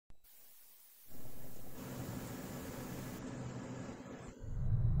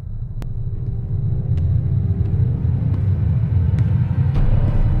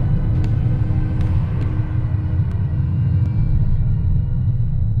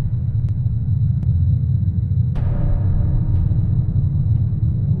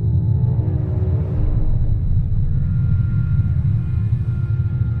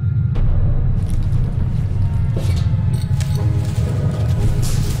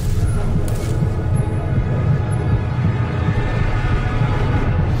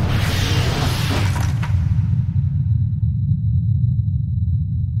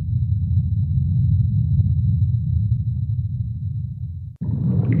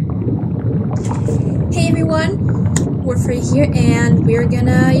everyone, Wardfire here, and we're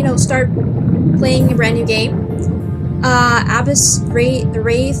gonna, start playing a brand new game. The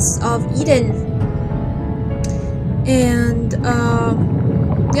Wraiths of Eden. And,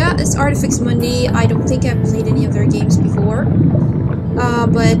 yeah, it's Artifacts Monday. I don't think I've played any of their games before.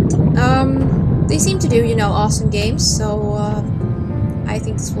 But they seem to do, awesome games, so, I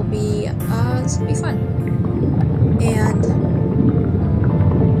think this will be fun. And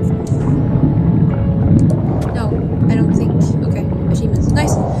no, I don't think. Okay, achievements,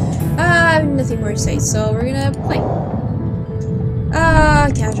 nice. I have nothing more to say, so we're gonna play.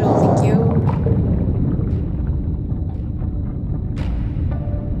 Casual, thank you.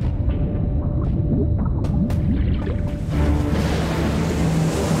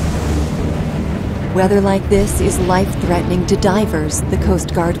 Weather like this is life-threatening to divers, the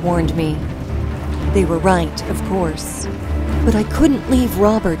Coast Guard warned me. They were right, of course. But I couldn't leave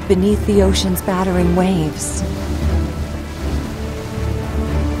Robert beneath the ocean's battering waves.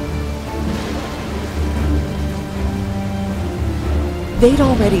 They'd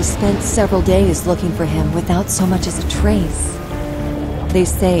already spent several days looking for him without so much as a trace. They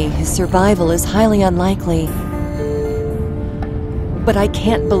say his survival is highly unlikely. But I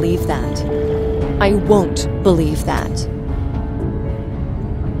can't believe that. I won't believe that.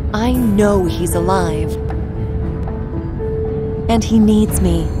 I know he's alive. And he needs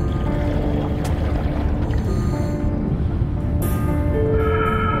me.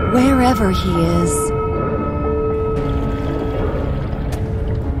 Wherever he is.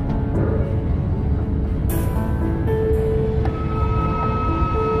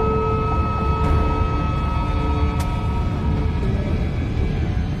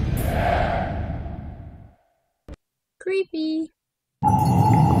 Creepy.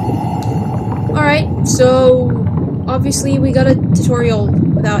 Alright, so obviously we got a tutorial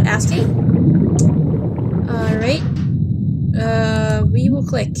without asking. Alright. We will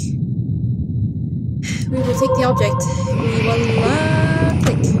click. We will take the object. We will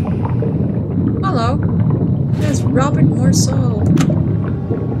click. Hello. That's Robert Morceau.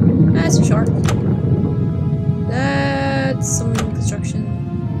 That's a shark. That's some construction.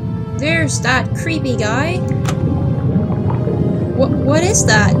 There's that creepy guy. What is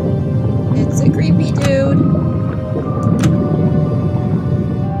that? It's a creepy dude.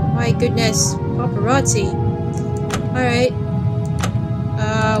 My goodness, paparazzi. Alright.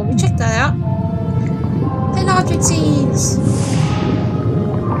 We checked that out. An object scenes.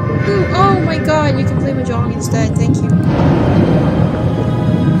 Ooh, oh my god, you can play Mahjong instead, thank you.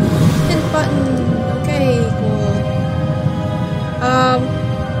 Hit button. Okay, cool.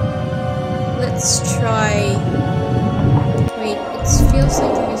 Let's try. Wait, it feels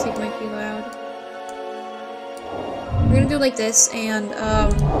like the music might be loud. We're gonna do it like this, and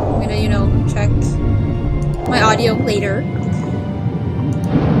I'm gonna, check my audio later.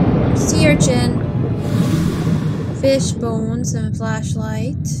 Sea urchin, fish bones, and a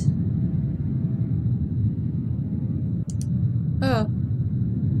flashlight. Oh.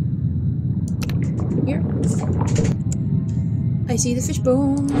 Here. I see the fish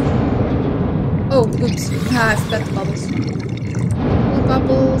bone. Oh, oops. I forgot the bubbles. The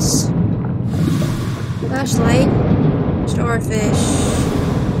bubbles. Flashlight. Starfish.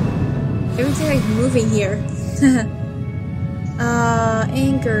 Everything like moving here.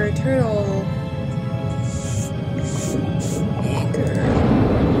 Anchor, turtle. Anchor.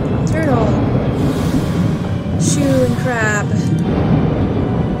 Turtle. Shoe and crab.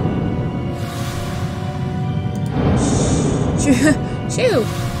 Shoe.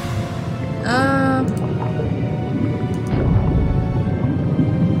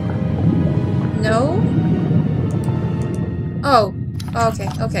 No? Oh.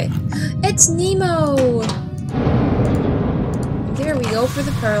 Okay. It's Nemo! There we go for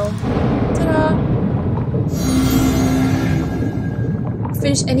the pearl. Ta-da!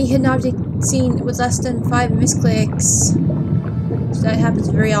 Finish any hidden object scene with less than 5 misclicks. So that happens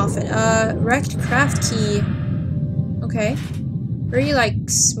very often. Wrecked craft key. Okay. Very,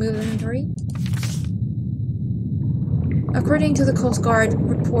 smooth inventory. According to the Coast Guard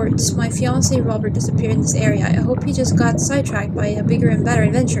reports, my fiancé Robert disappeared in this area. I hope he just got sidetracked by a bigger and better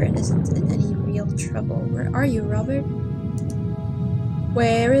adventure and isn't in any real trouble. Where are you, Robert?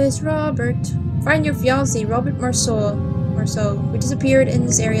 Where is Robert? Find your fiancé, Robert Morceau, who disappeared in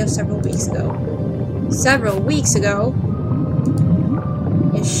this area several weeks ago. Several weeks ago?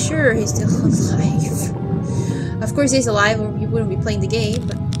 You sure he's still alive? Of course he's alive, or he wouldn't be playing the game,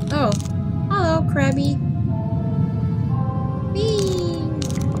 but... Oh. Hello, Krabby. Whee!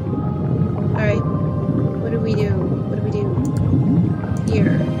 Alright. What do we do?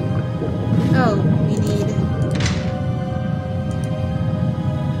 Here. Oh, we need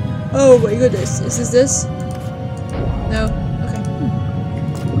Oh my goodness, is this? No? Okay.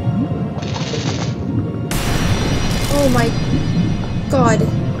 Oh my god.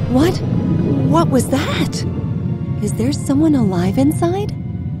 What? What was that? Is there someone alive inside?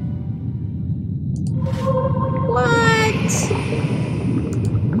 What?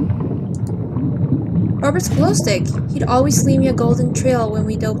 Robert's glow stick. He'd always leave me a golden trail when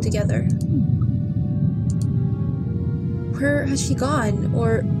we dove together. Where has she gone?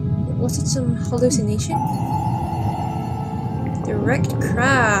 Or was it some hallucination? The wrecked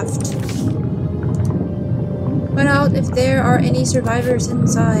craft. Find out if there are any survivors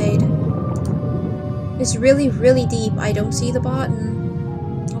inside. It's really, really deep. I don't see the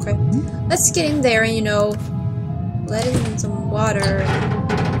bottom. Okay. Let's get in there and, you know, let in some water.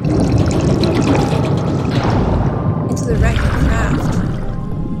 Into the wrecked craft.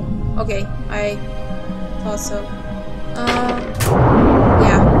 Okay, I thought so.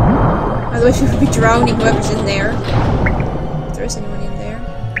 Yeah. Otherwise we would be drowning whoever's in there. If there is anyone in there.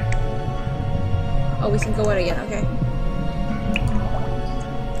 Oh, we can go out again, okay.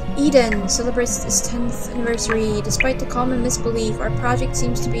 Eden celebrates its 10th anniversary. Despite the common misbelief, our project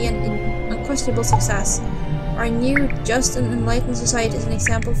seems to be an unquestionable success. Our new, just and enlightened society is an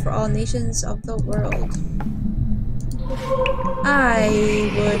example for all nations of the world. I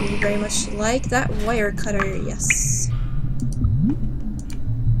would very much like that wire cutter, yes.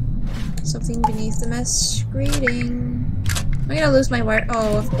 Something beneath the mesh grating. Am I gonna lose my wire?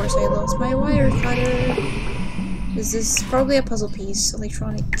 Oh, of course I lost my wire cutter. Is this probably a puzzle piece?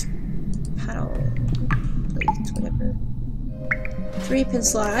 Electronic panel plate, whatever. 3-pin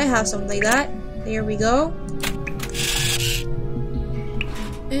slot. I have something like that. There we go.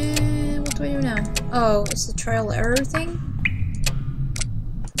 And what do I do now? Oh, it's the trial error thing.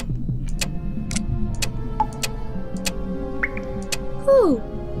 Whew.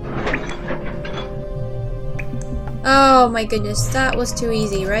 Oh my goodness, that was too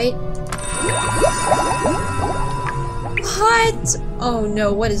easy, right? What? Oh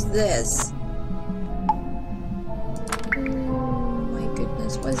no, what is this? Oh my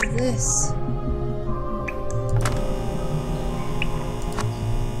goodness, what is this?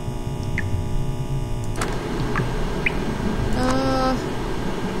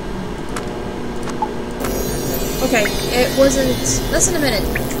 Okay, it wasn't less than a minute.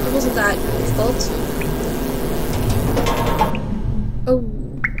 It wasn't that difficult. Oh,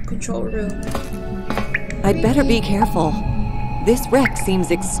 control room. I'd better be careful. This wreck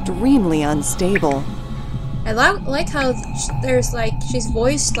seems extremely unstable. I like how there's like, she's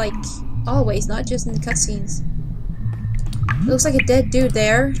voiced like always, not just in the cutscenes. It looks like a dead dude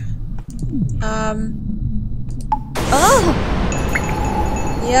there. Oh!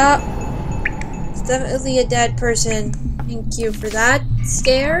 Yeah. It's definitely a dead person. Thank you for that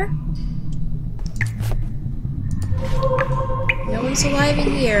scare. No one's alive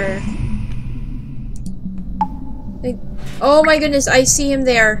in here. Oh my goodness, I see him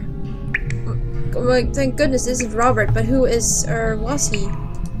there. Oh, thank goodness this is Robert, but who is, or was he?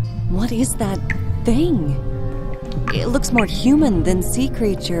 What is that thing? It looks more human than sea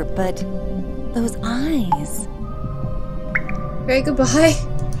creature, but those eyes. Okay, goodbye.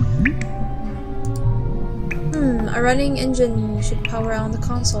 A running engine should power on the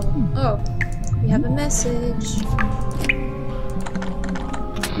console. Oh, we have a message.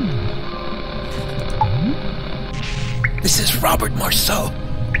 This is Robert Marceau.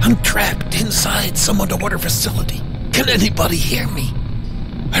 I'm trapped inside some underwater facility. Can anybody hear me?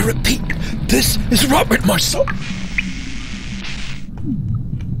 I repeat, this is Robert Marceau.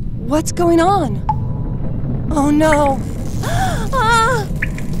 What's going on? Oh no! Ah!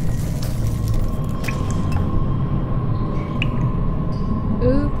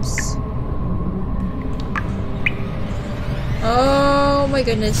 Oops. Oh my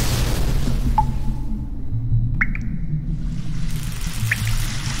goodness.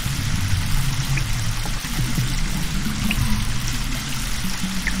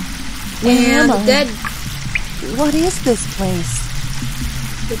 And the dead. What is this place?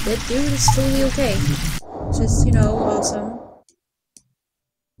 The dead dude is totally okay. Just, you know, awesome.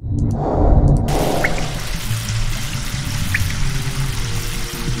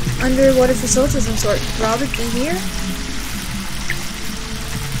 Underwater facility of some sort. Robert in here?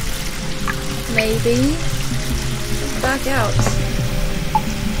 Maybe. Let's back out.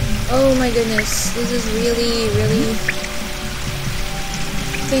 Oh my goodness. This is really, really...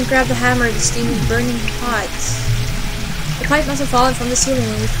 Can't grab the hammer, the steam is burning hot. The pipe must have fallen from the ceiling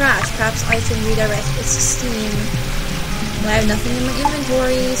when we crashed. Perhaps I can redirect its steam. But I have nothing in my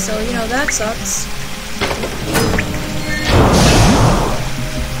inventory, so you know that sucks.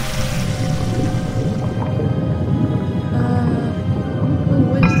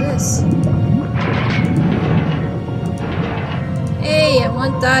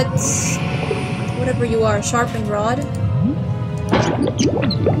 That's whatever you are, sharpening rod.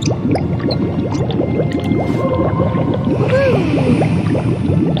 Woo!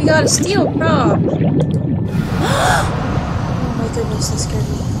 We got a steel prop. Oh my goodness, that scared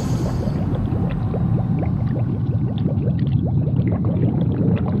me.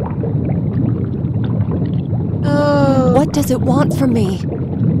 Oh. What does it want from me?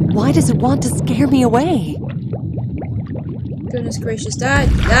 Why does it want to scare me away? Goodness gracious, that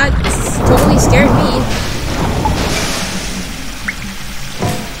totally scared me.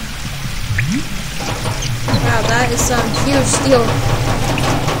 Wow, that is some huge steel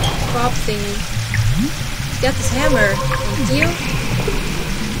prop thingy. Get this hammer. Thank you.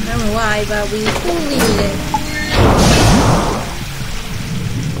 I don't know why, but we totally need it.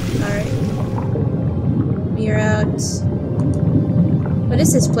 Alright. We are out. What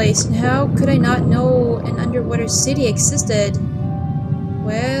is this place, and how could I not know an underwater city existed?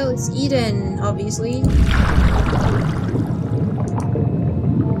 Well, it's Eden, obviously.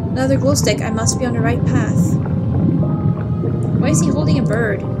 Another glow stick. I must be on the right path. Why is he holding a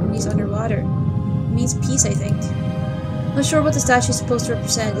bird when he's underwater? It means peace, I think. Not sure what the statue is supposed to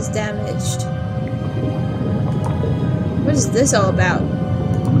represent. It's damaged. What is this all about?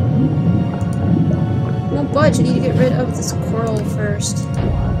 Won't budge. I need to get rid of this coral first.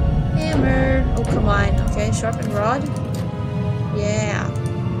 Hammer. Oh, come on. Okay, sharpen rod. Yeah.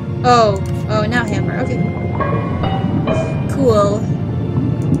 Oh, now hammer. Okay. Cool.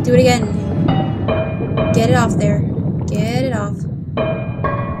 Do it again. Get it off there. Get it off.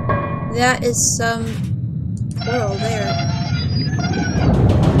 That is some coral there.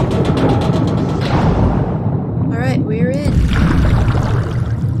 Alright, we're in.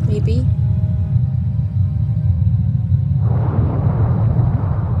 Maybe.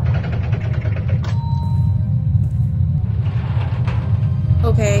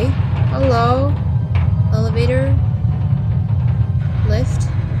 Okay. Hello. Elevator. Lift.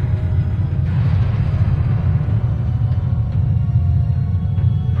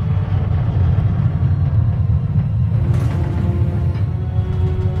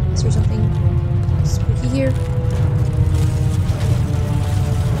 Is there something spooky here?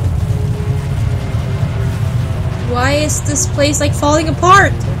 Why is this place like falling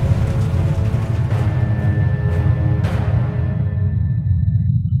apart?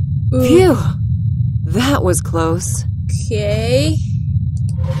 Ooh. Phew! That was close. Okay.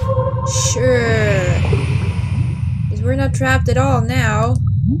 Sure. Because we're not trapped at all now.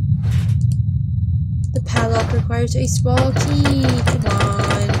 The padlock requires a small key. Come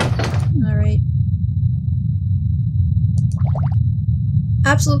on. Alright.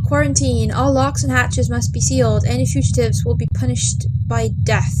 Absolute quarantine. All locks and hatches must be sealed. Any fugitives will be punished by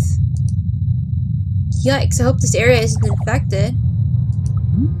death. Yikes, I hope this area isn't infected.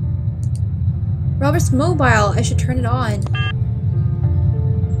 Robert's mobile. I should turn it on.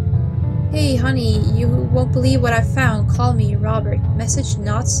 Hey, honey, you won't believe what I found. Call me, Robert. Message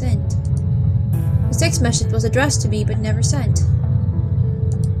not sent. The text message was addressed to me, but never sent.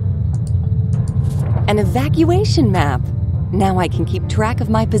 An evacuation map. Now I can keep track of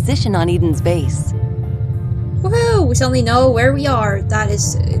my position on Eden's base. Woohoo! We suddenly know where we are. That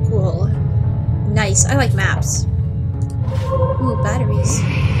is cool. Nice. I like maps. Ooh, batteries.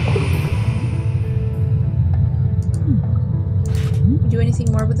 Do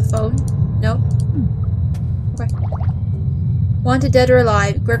anything more with the phone? No? Okay. Wanted dead or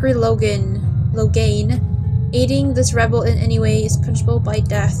alive. Gregory Logan. Aiding this rebel in any way is punishable by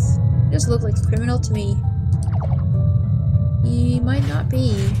death. He does look like a criminal to me. He might not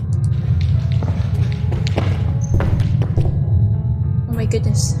be. Oh my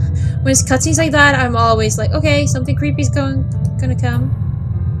goodness. When it's cutscenes like that, I'm always like, okay, something creepy's gonna come.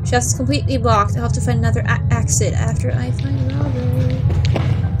 Chest is completely blocked. I'll have to find another exit after I find Robert.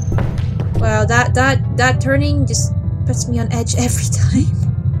 Wow, that turning just puts me on edge every time.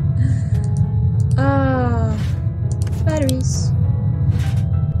 Batteries.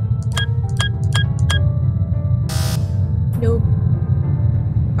 Nope.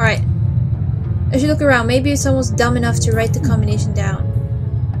 Alright. I should look around. Maybe someone's dumb enough to write the combination down.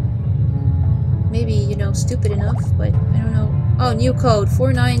 Maybe, you know, stupid enough, but I don't know. Oh, new code.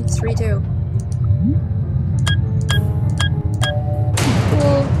 4932.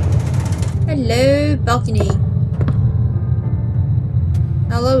 Cool. Hello, balcony.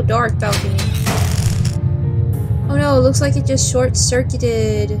 Hello, dark balcony. Oh no, it looks like it just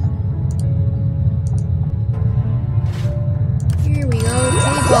short-circuited. Here we go,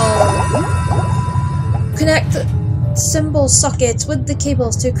 cable. Connect symbol sockets with the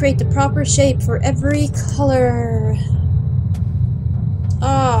cables to create the proper shape for every color.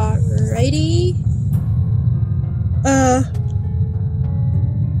 Alrighty.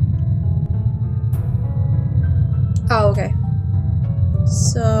 Oh, okay.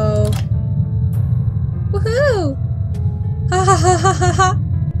 So... Woohoo! Ha ha ha ha ha ha!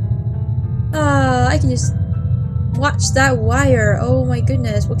 I can just watch that wire. Oh my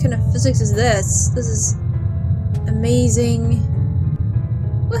goodness, what kind of physics is this? This is amazing.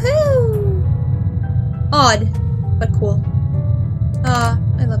 Woohoo! Odd, but cool. I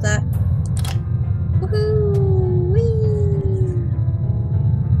love that. Woohoo! Whee!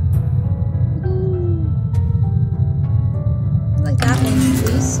 Woohoo! I like that one,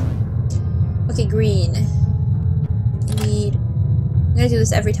 please. Okay, green. I'm gonna do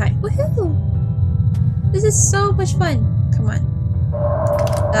this every time. Woohoo! This is so much fun. Come on.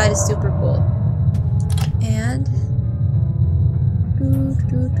 That is super cool. And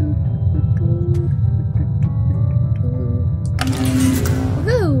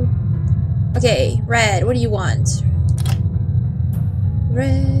woohoo! Okay, red. What do you want?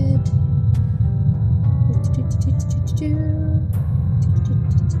 Red.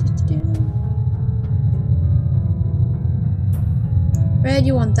 Red,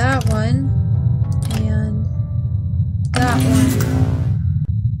 you want that one. And that one.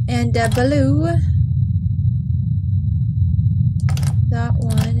 And blue. That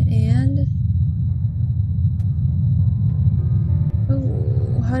one. And...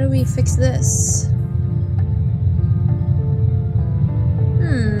 oh, how do we fix this?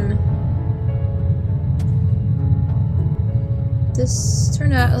 This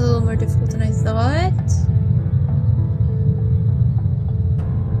turned out a little more difficult than I thought.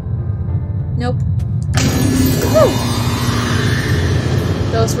 Nope. Woo!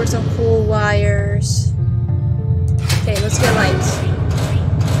 Those were some cool wires. Okay, let's get lights.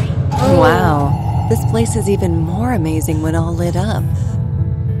 Oh. Wow. This place is even more amazing when all lit up.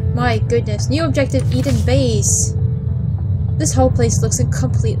 My goodness. New objective, Eden Base. This whole place looks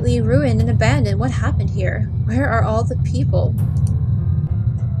completely ruined and abandoned. What happened here? Where are all the people?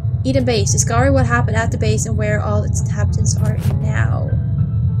 Eden Base. Discover what happened at the base and where all its inhabitants are now.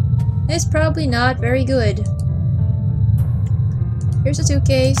 It's probably not very good. Here's a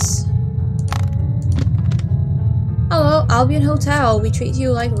suitcase. Hello, Albion Hotel. We treat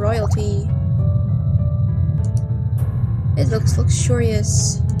you like royalty. It looks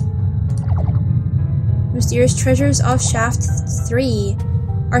luxurious. Mysterious treasures of Shaft 3.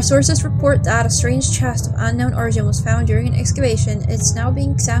 Our sources report that a strange chest of unknown origin was found during an excavation. It's now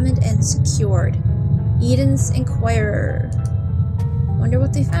being examined and secured. Eden's Inquirer. Wonder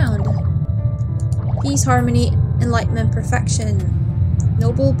what they found. Peace, harmony, enlightenment, perfection.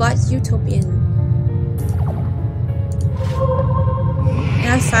 Noble but utopian. And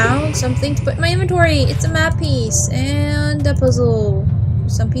I found something to put in my inventory. It's a map piece and a puzzle.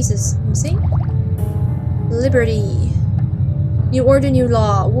 Some pieces missing. Liberty. New order, new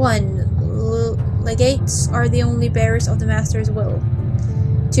law. 1. Legates are the only bearers of the Master's will.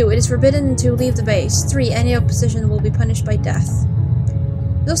 2. It is forbidden to leave the base. 3. Any opposition will be punished by death.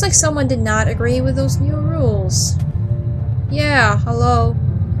 It looks like someone did not agree with those new rules. Yeah, hello.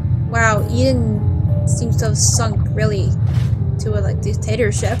 Wow, Eden seems to have sunk really to a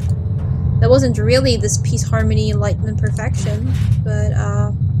dictatorship. That wasn't really this peace, harmony, enlightenment, perfection. But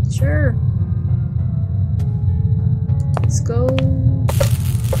sure. Let's go.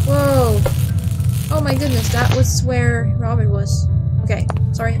 Whoa. Oh my goodness, that was where Robert was. Okay,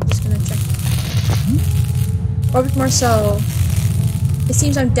 sorry, I'm just gonna check. Robert Marceau. It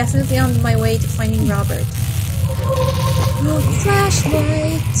seems I'm definitely on my way to finding Robert. Oh,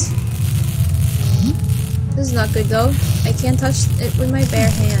 flashlight! This is not good though. I can't touch it with my bare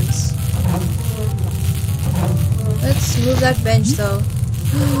hands. Let's move that bench though.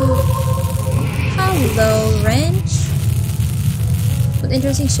 Hello, wrench. What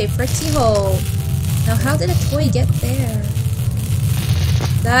interesting shape for a keyhole. Now how did a toy get there?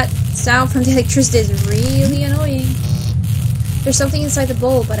 That sound from the electricity is really annoying. There's something inside the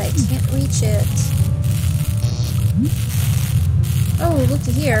bowl, but I can't reach it. Oh,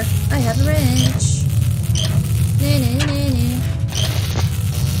 looky here. I have a wrench. Nah, nah, nah, nah.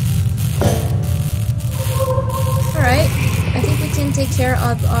 Alright. I think we can take care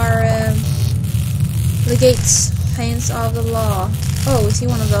of our legates, hands of the law. Oh, we see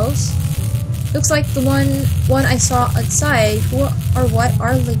one of those. Looks like the one I saw outside. Who or what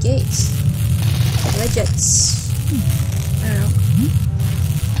are legates? Legits. I don't know.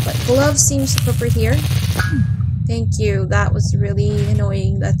 But glove seems appropriate here. Thank you. That was really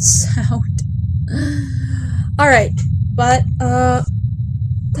annoying, that sound. Alright. But,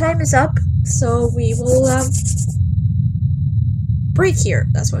 time is up. So we will, break here.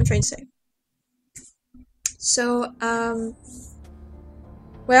 That's what I'm trying to say. So,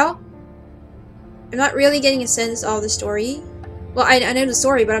 well, I'm not really getting a sense of the story. Well, I know the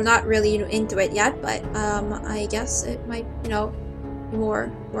story, but I'm not really, into it yet. But I guess it might, be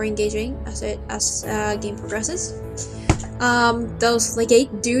more engaging as game progresses. Those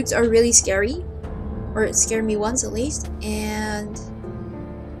legate dudes are really scary, or it scared me once at least, and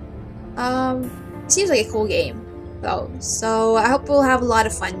it seems like a cool game though. So I hope we'll have a lot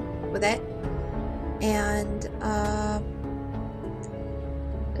of fun with it, and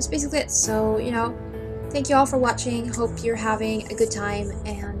that's basically it. So thank you all for watching. Hope you're having a good time,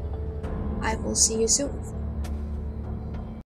 and I will see you soon.